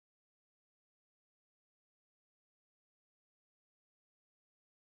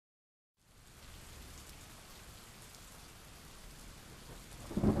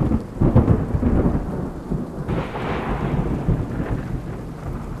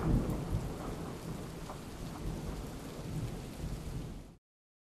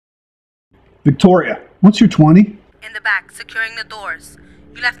Victoria, what's your 20? In the back, securing the doors.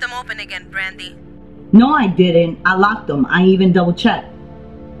 You left them open again, Brandy. No, I didn't. I locked them. I even double-checked.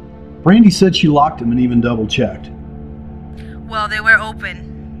 Brandy said she locked them and even double-checked. Well, they were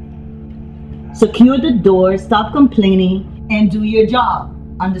open. Secure the doors, stop complaining, and do your job.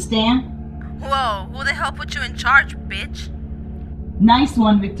 Understand? Whoa, who the hell put you in charge, bitch? Nice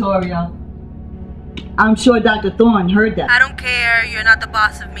one, Victoria. I'm sure Dr. Thorn heard that. I don't care. You're not the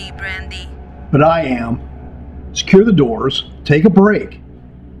boss of me, Brandy. But I am. Secure the doors. Take a break.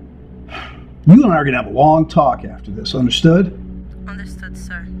 You and I are going to have a long talk after this. Understood? Understood,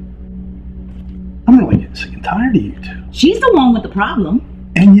 sir. I'm really getting sick and tired of you two. She's the one with the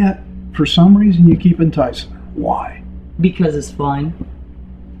problem. And yet, for some reason, you keep enticing her. Why? Because it's fun.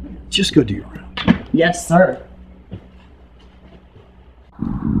 Just go do your round. Yes, sir.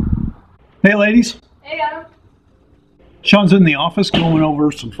 Hey, ladies. Hey, Adam. Sean's in the office going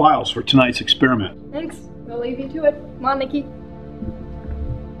over some files for tonight's experiment. Thanks. We'll leave you to it. Come on, Nikki.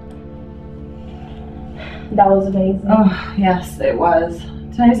 That was amazing. Oh, yes, it was.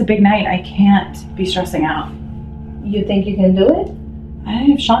 Tonight is a big night. I can't be stressing out. You think you can do it?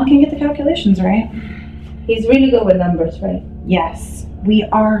 If Sean can get the calculations right. He's really good with numbers, right? Yes, we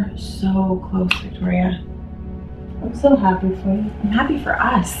are so close, Victoria. I'm so happy for you. I'm happy for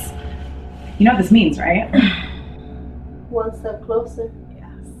us. You know what this means, right? One step closer.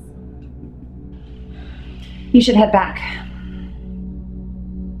 Yes. You should head back.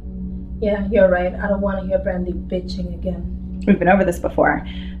 Yeah, you're right. I don't want to hear Brandy bitching again. We've been over this before.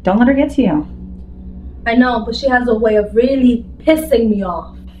 Don't let her get to you. I know, but she has a way of really pissing me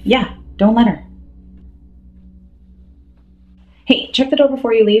off. Yeah, don't let her. Hey, check the door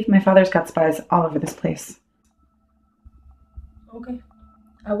before you leave. My father's got spies all over this place. Okay,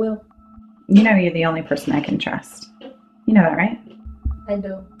 I will. You know you're the only person I can trust. You know that, right? I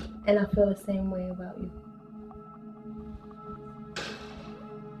do, and I feel the same way about you.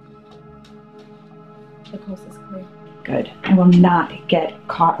 The coast is clear. Good. I will not get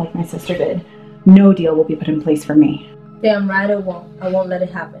caught like my sister did. No deal will be put in place for me. Damn right it won't. I won't let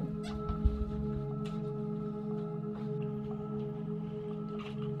it happen.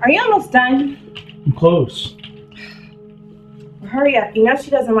 Are you almost done? I'm close. Hurry up. You know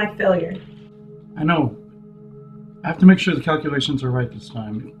she doesn't like failure. I know. I have to make sure the calculations are right this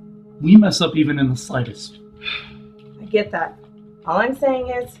time. We mess up even in the slightest. I get that. All I'm saying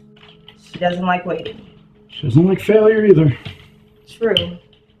is, she doesn't like waiting. She doesn't like failure either. True.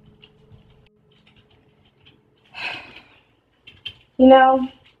 You know,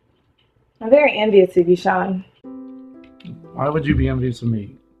 I'm very envious of you, Sean. Why would you be envious of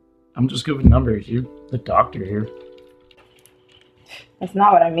me? I'm just good with numbers. You're the doctor here. That's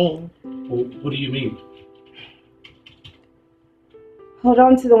not what I mean. Well, what do you mean? Hold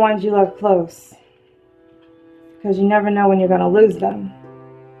on to the ones you love close. Because you never know when you're going to lose them.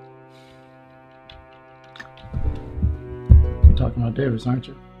 You're talking about Davis, aren't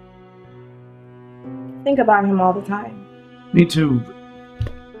you? Think about him all the time. Me too.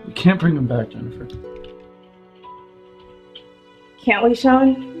 We can't bring him back, Jennifer. Can't we,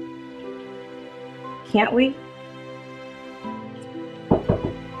 Sean? Can't we?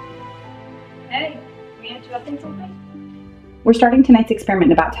 Hey, are you interrupting something? We're starting tonight's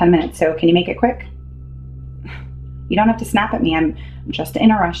experiment in about 10 minutes, so can you make it quick? You don't have to snap at me. I'm just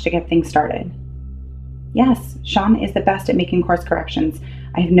in a rush to get things started. Yes, Sean is the best at making course corrections.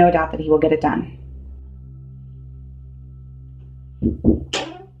 I have no doubt that he will get it done.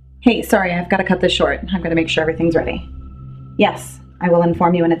 Hey, sorry, I've got to cut this short. I've got to make sure everything's ready. Yes, I will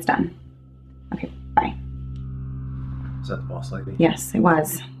inform you when it's done. Okay, bye. Is that the boss lady? Yes, it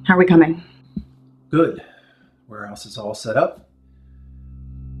was. How are we coming? Good. Warehouse is all set up.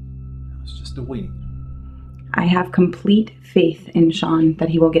 Now it's just a waiting. I have complete faith in Sean that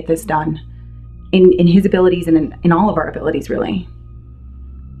he will get this done. In his abilities and in all of our abilities, really.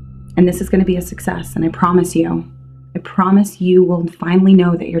 And this is going to be a success, and I promise you will finally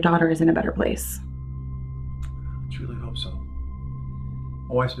know that your daughter is in a better place. I truly hope so.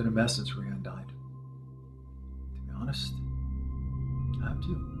 My wife's been a mess since Rianne died. To be honest, I have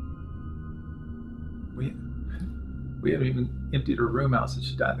too. We haven't even emptied her room out since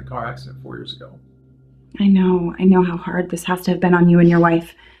she died in the car accident 4 years ago. I know how hard this has to have been on you and your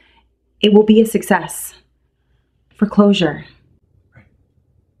wife. It will be a success. For closure. Right.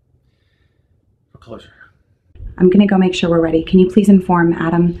 For closure. I'm going to go make sure we're ready. Can you please inform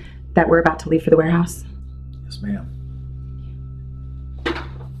Adam that we're about to leave for the warehouse? Yes, ma'am.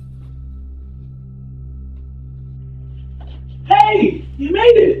 Hey, you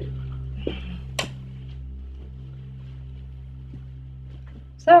made it!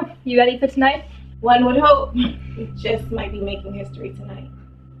 So, You ready for tonight? One would hope. We just might be making history tonight.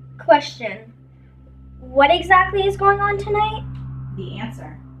 Question. What exactly is going on tonight? The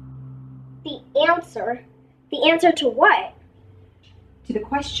answer The answer? The answer to what? to the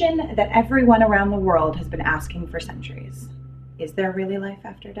question that everyone around the world has been asking for centuries. Is there really life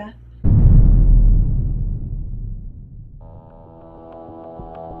after death?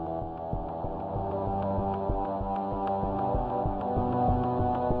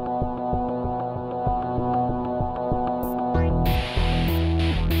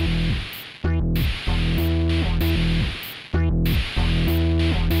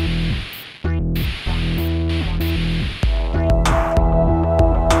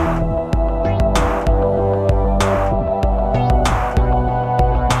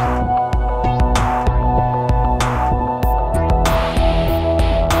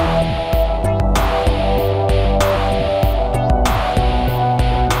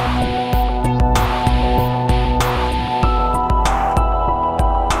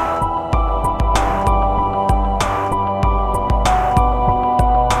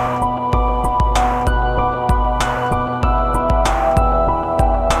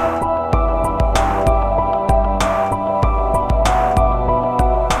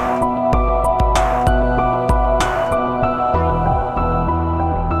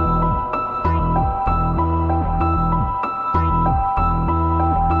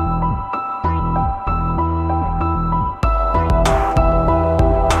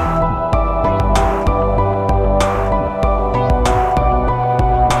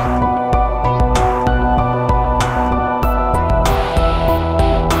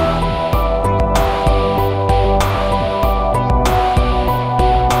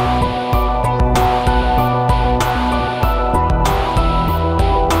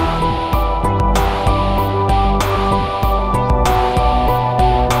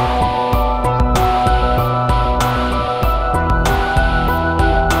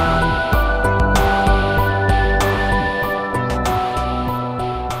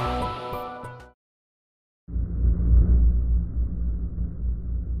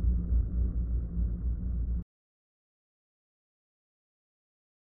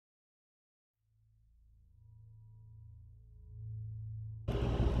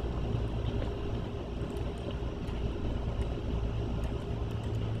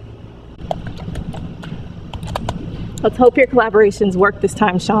 Let's hope your collaborations work this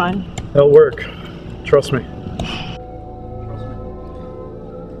time, Sean. They'll work. Trust me.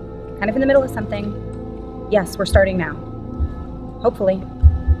 Kind of in the middle of something. Yes, we're starting now. Hopefully.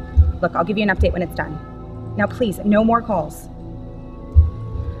 Look, I'll give you an update when it's done. Now please, no more calls.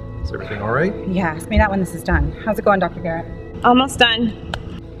 Is everything all right? Yeah, ask me that when this is done. How's it going, Dr. Garrett? Almost done.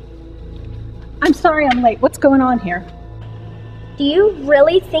 I'm sorry I'm late. What's going on here? Do you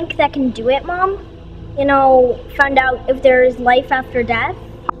really think that can do it, Mom? You know, find out if there is life after death?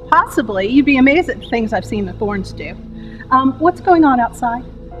 Possibly. You'd be amazed at the things I've seen the Thorns do. What's going on outside?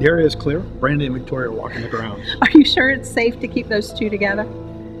 The area is clear. Brandy and Victoria are walking the grounds. Are you sure it's safe to keep those two together?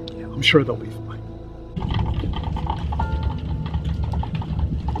 Yeah, I'm sure they'll be fine.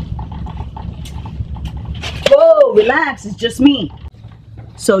 Whoa, relax, it's just me.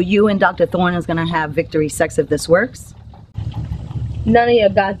 So you and Dr. Thorn is gonna have victory sex if this works? None of your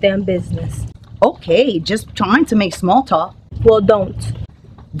goddamn business. Okay, just trying to make small talk. Well, don't.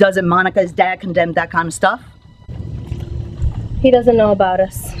 Doesn't Monica's dad condemn that kind of stuff? He doesn't know about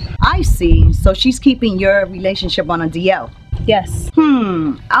us. I see, so she's keeping your relationship on a DL. Yes.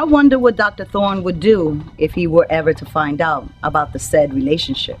 I wonder what Dr. Thorn would do if he were ever to find out about the said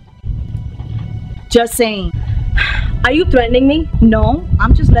relationship. Just saying. Are you threatening me? No,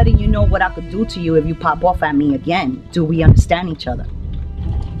 I'm just letting you know what I could do to you if you pop off at me again. Do we understand each other?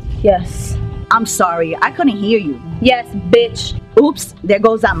 Yes. I'm sorry, I couldn't hear you. Yes, bitch. Oops, there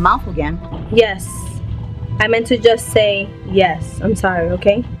goes that mouth again. Yes. I meant to just say yes. I'm sorry,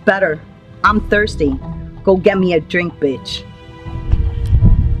 okay? Better. I'm thirsty. Go get me a drink, bitch.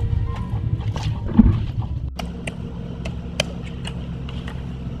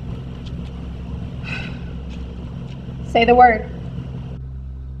 Say the word.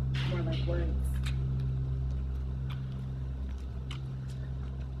 More like words.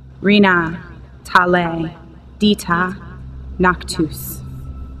 Rina, Tale, Dita, Noctus.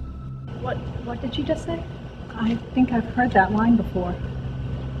 What did you just say? I think I've heard that line before.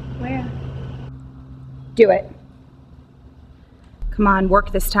 Where? Do it. Come on,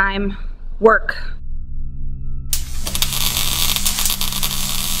 work this time. Work.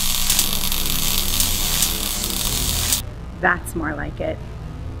 That's more like it.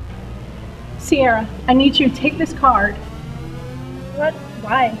 Sierra, I need you to take this card. What?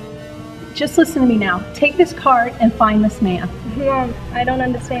 Why? just listen to me now. Take this card and find this man. Mom, I don't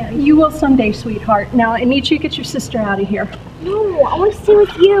understand. You will someday, sweetheart. Now, I need you to get your sister out of here. No, I want to stay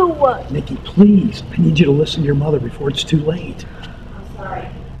with you. Nikki, please. I need you to listen to your mother before it's too late. I'm sorry.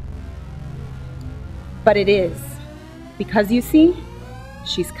 But it is. Because you see,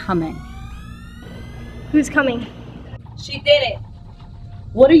 she's coming. Who's coming? She did it.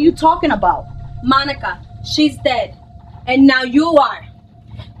 What are you talking about? Monica, she's dead. And now you are.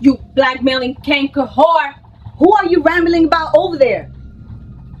 You blackmailing canker whore. Who are you rambling about over there?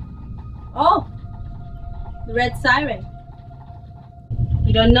 Oh, the red siren.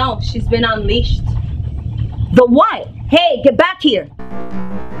 You don't know, she's been unleashed. The what? Hey, get back here.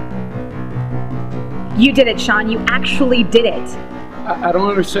 You did it, Sean. You actually did it. I don't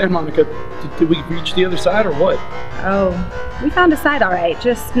understand, Monica. Did we reach the other side or what? Oh, we found a side all right,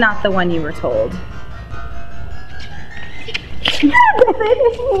 just not the one you were told.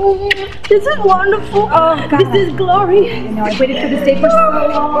 This is wonderful. Oh, God. This is glory. I know, I've waited for this day for so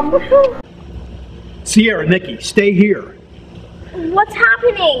long. Sierra, Nikki, stay here. What's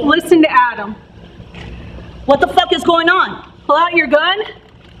happening? Listen to Adam. What the fuck is going on? Pull out your gun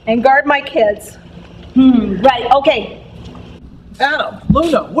and guard my kids. Right, okay. Adam,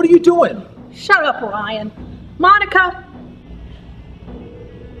 Luna, what are you doing? Shut up, Ryan. Monica,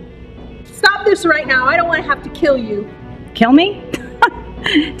 stop this right now. I don't want to have to kill you. Kill me?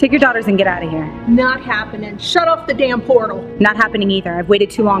 Take your daughters and get out of here. Not happening. Shut off the damn portal. Not happening either. I've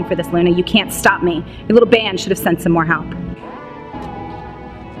waited too long for this, Luna. You can't stop me. Your little band should have sent some more help.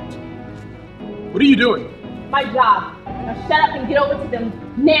 What are you doing? My job. Now shut up and get over to them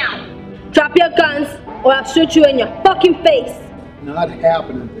now. Drop your guns or I'll shoot you in your fucking face. Not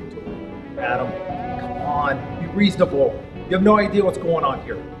happening, Victoria. Adam, come on. Be reasonable. You have no idea what's going on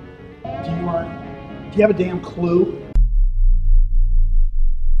here. Do you have a damn clue?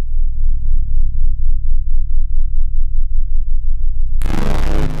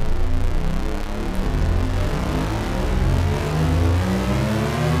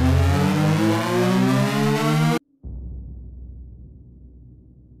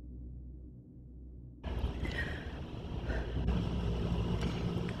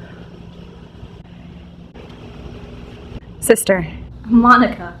 Sister.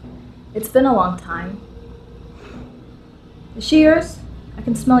 Monica, it's been a long time. Is she yours? I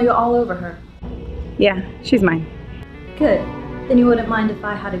can smell you all over her. Yeah, she's mine. Good. Then you wouldn't mind if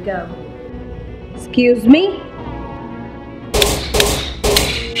I had to go. Excuse me?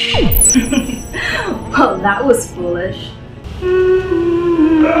 Well, that was foolish.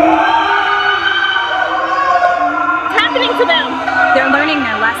 What's happening to them? They're learning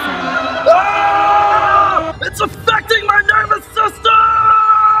their lesson. Ah! It's affecting my nervous system!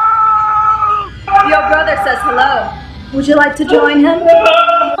 Your brother says hello. Would you like to join him?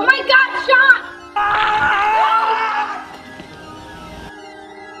 Oh my God, Sean!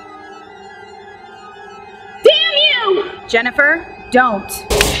 Damn you! Jennifer, don't.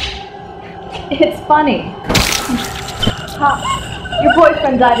 It's funny. Your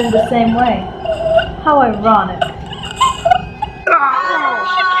boyfriend died in the same way. How ironic.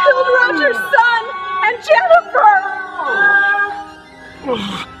 She killed Roger's son and Jennifer!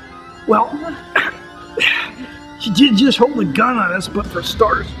 Well, she did just hold a gun on us, but for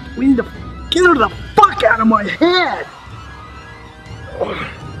starters, we need to get her the fuck out of my head.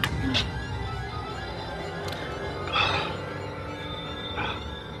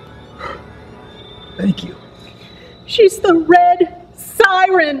 Thank you. She's the red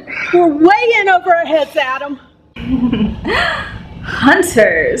siren. We're way in over our heads, Adam.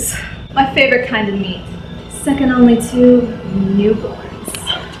 Hunters. My favorite kind of meat. Second only to newborns.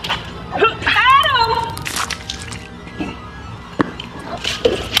 Adam!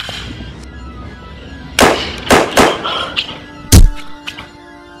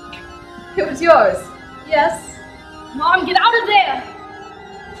 It was yours. Yes. Mom, get out of there!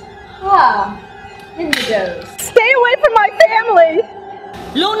 Ah, indigos. Stay away from my family!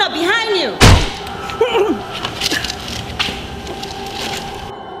 Luna, behind you!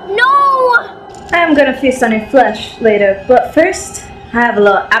 No! I'm gonna feast on your flesh later, but first, I have a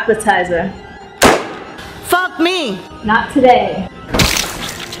little appetizer. Fuck me! Not today.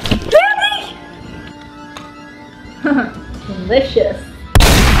 Really? Delicious.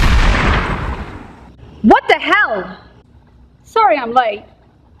 What the hell? Sorry I'm late.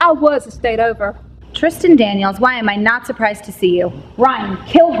 I was a stayed over. Tristan Daniels, why am I not surprised to see you? Ryan,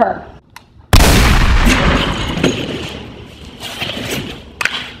 kill her.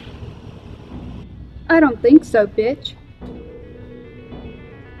 I don't think so, bitch.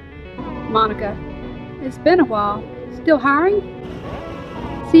 Monica, it's been a while. Still hiring?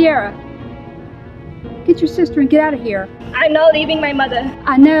 Sierra, Get your sister and get out of here. I'm not leaving my mother.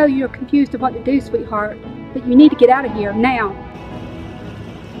 I know you're confused of what to do, sweetheart, but you need to get out of here now.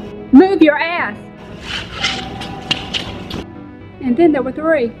 Move your ass. And then there were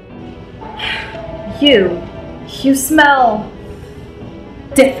 3. You smell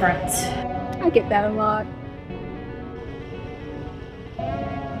different. I get that a lot.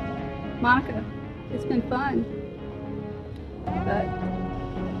 Monica, it's been fun. But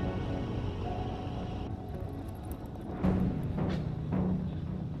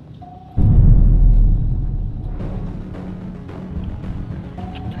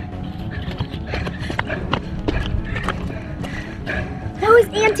That was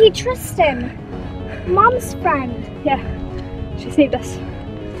Auntie Tristan, Mom's friend. yeah, she saved us.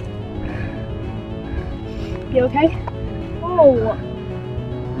 You okay? Oh,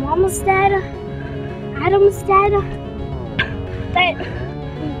 Mom was dead. Adam was dead. That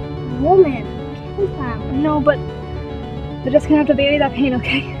woman killed them. No, but we're just gonna have to bury that pain,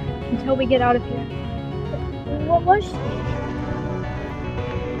 okay? Until we get out of here. What was she?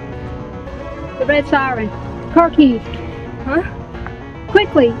 The red siren. Car keys. Huh?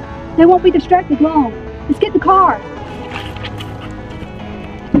 Quickly! They won't be distracted long. Let's get the car.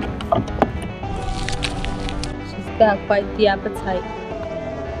 She's got quite the appetite.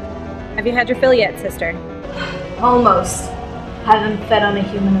 Have you had your fill yet, sister? Almost. Haven't fed on a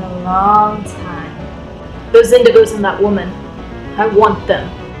human in a long time. Those indigos and that woman, I want them.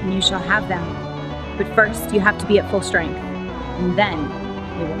 And you shall have them. But first, you have to be at full strength. And then,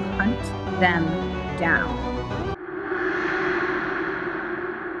 we will hunt them down.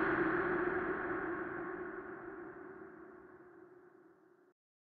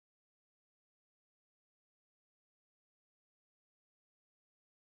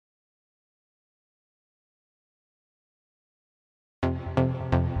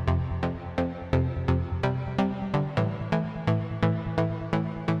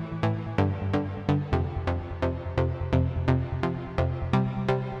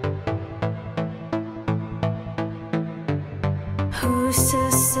 Who's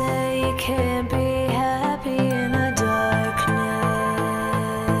to say you can't be happy in the darkness?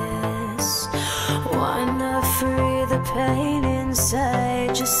 Why not free the pain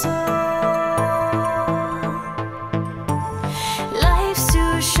inside your soul?